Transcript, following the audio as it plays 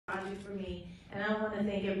project for me. And I want to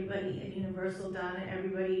thank everybody at Universal, Donna,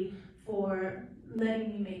 everybody for letting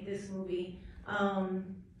me make this movie.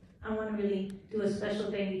 I want to really do a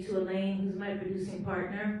special thank you to Elaine, who's my producing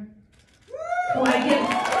partner, who I give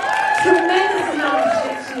tremendous amount of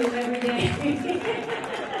shit to every day.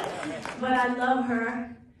 But I love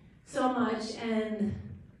her so much, and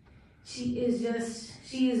she is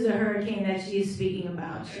a hurricane that she is speaking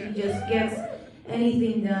about. She just gets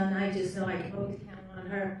anything done. I just know I can always count on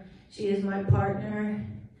her. She is my partner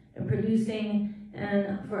in producing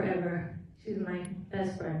and forever. She's my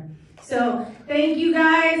best friend. So thank you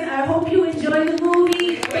guys. I hope you enjoy the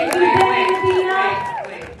movie. Wait. I'm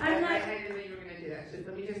I like, didn't know you were going to do that.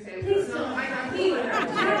 Let me just say, please no, don't. I'm not Please doing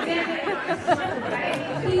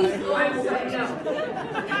Please go.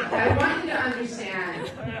 I want you to understand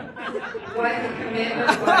what the commitment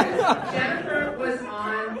was. Jennifer was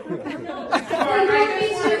on.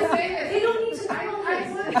 They don't need to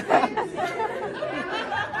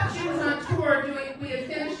She was on tour doing, we had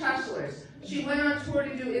finished Hustlers. She went on tour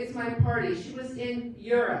to do It's My Party. She was in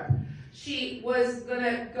Europe. She was going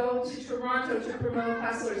to go to Toronto to promote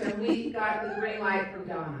Hustlers, and we got the green light from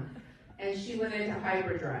Donna. And she went into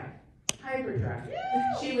hyperdrive.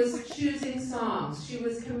 She was choosing songs. She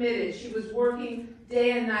was committed. She was working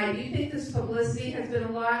day and night. You think this publicity has been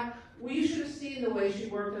a lot? Well, you should have seen the way she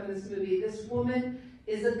worked on this movie. This woman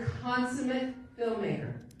is a consummate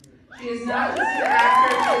filmmaker. She is not just an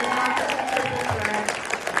actor. She is not just a triple threat.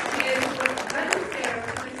 She is, let me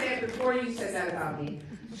say it before you said that about me.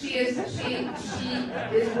 She is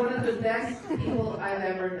one of the best people I've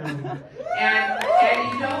ever known. And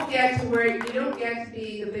you don't get to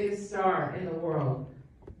be the biggest star in the world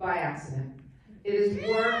by accident. It is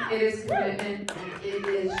work, it is commitment, and it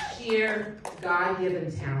is sheer God-given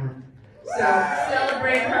talent. So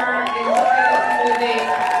celebrate her, enjoy this movie,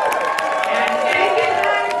 and thank you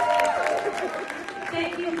guys.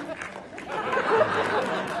 Thank you.